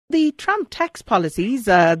The Trump tax policies,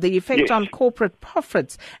 the effect on corporate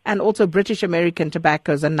profits, and also British American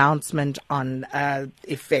Tobacco's announcement on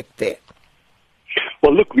effect there.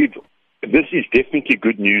 Well, look, this is definitely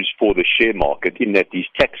good news for the share market in that these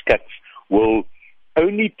tax cuts will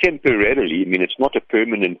only temporarily, I mean, it's not a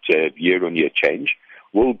permanent year-on-year change,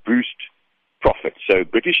 will boost profits. So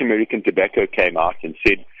British American Tobacco came out and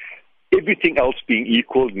said, everything else being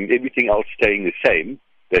equal and everything else staying the same,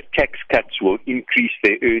 the tax cuts will increase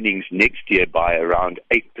their earnings next year by around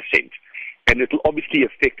 8%. And it will obviously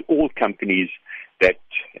affect all companies that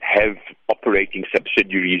have operating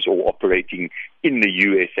subsidiaries or operating in the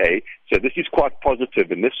USA. So this is quite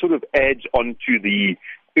positive, and this sort of adds on to the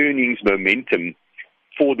earnings momentum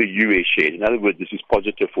for the US shares. In other words, this is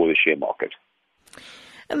positive for the share market.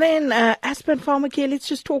 And then Aspen Pharmacare, let's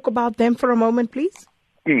just talk about them for a moment, please.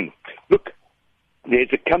 Look, there's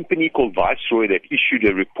a company called Viceroy that issued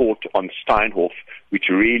a report on Steinhoff, which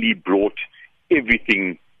really brought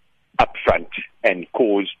everything up front and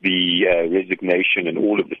caused the resignation and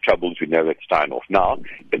all of the troubles we know at Steinhoff. Now,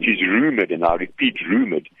 it is rumored, and I repeat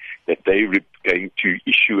rumored, that they're going to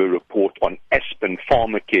issue a report on Aspen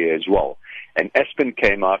Pharmacare as well. And Aspen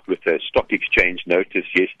came out with a stock exchange notice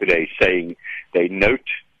yesterday saying they note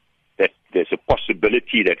that there's a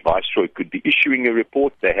possibility that Viceroy could be issuing a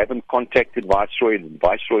report. They haven't contacted Viceroy, and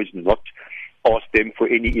Viceroy's not asked them for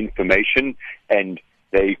any information, and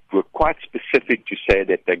they were quite specific to say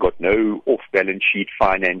that they got no off-balance sheet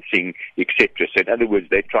financing, etc. So in other words,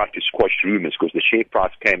 they tried to squash rumors because the share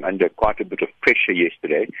price came under quite a bit of pressure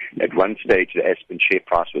yesterday. At one stage, the Aspen share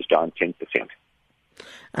price was down 10%.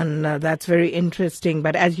 And that's very interesting.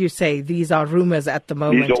 But as you say, these are rumors at the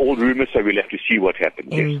moment. These are all rumors, so we'll have to see what happens.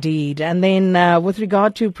 Indeed. Yes. And then with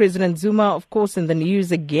regard to President Zuma, of course, in the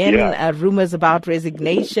news again, rumors about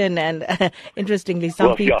resignation. And interestingly,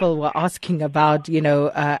 some people were asking about,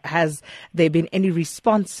 has there been any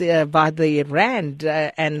response by the Rand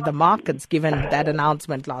and the markets given that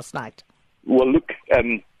announcement last night? Well, look,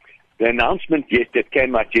 the announcement that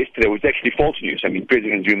came out yesterday was actually false news. I mean,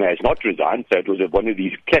 President Zuma has not resigned, so it was one of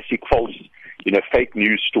these classic false, fake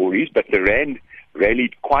news stories. But the Rand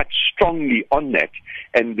rallied quite strongly on that.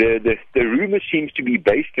 And the rumor seems to be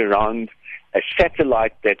based around a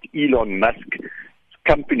satellite that Elon Musk's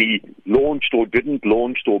company launched or didn't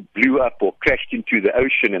launch or blew up or crashed into the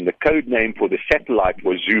ocean. And the code name for the satellite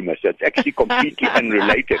was Zuma. So it's actually completely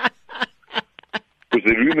unrelated. Because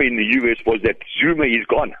the rumor in the US was that Zuma is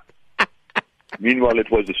gone. Meanwhile, it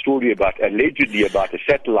was a story allegedly about a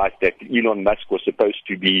satellite that Elon Musk was supposed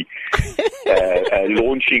to be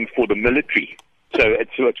launching for the military. So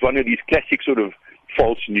it's one of these classic sort of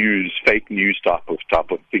false news, fake news type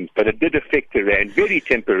of things. But it did affect the Rand very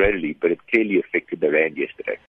temporarily, but it clearly affected the Rand yesterday.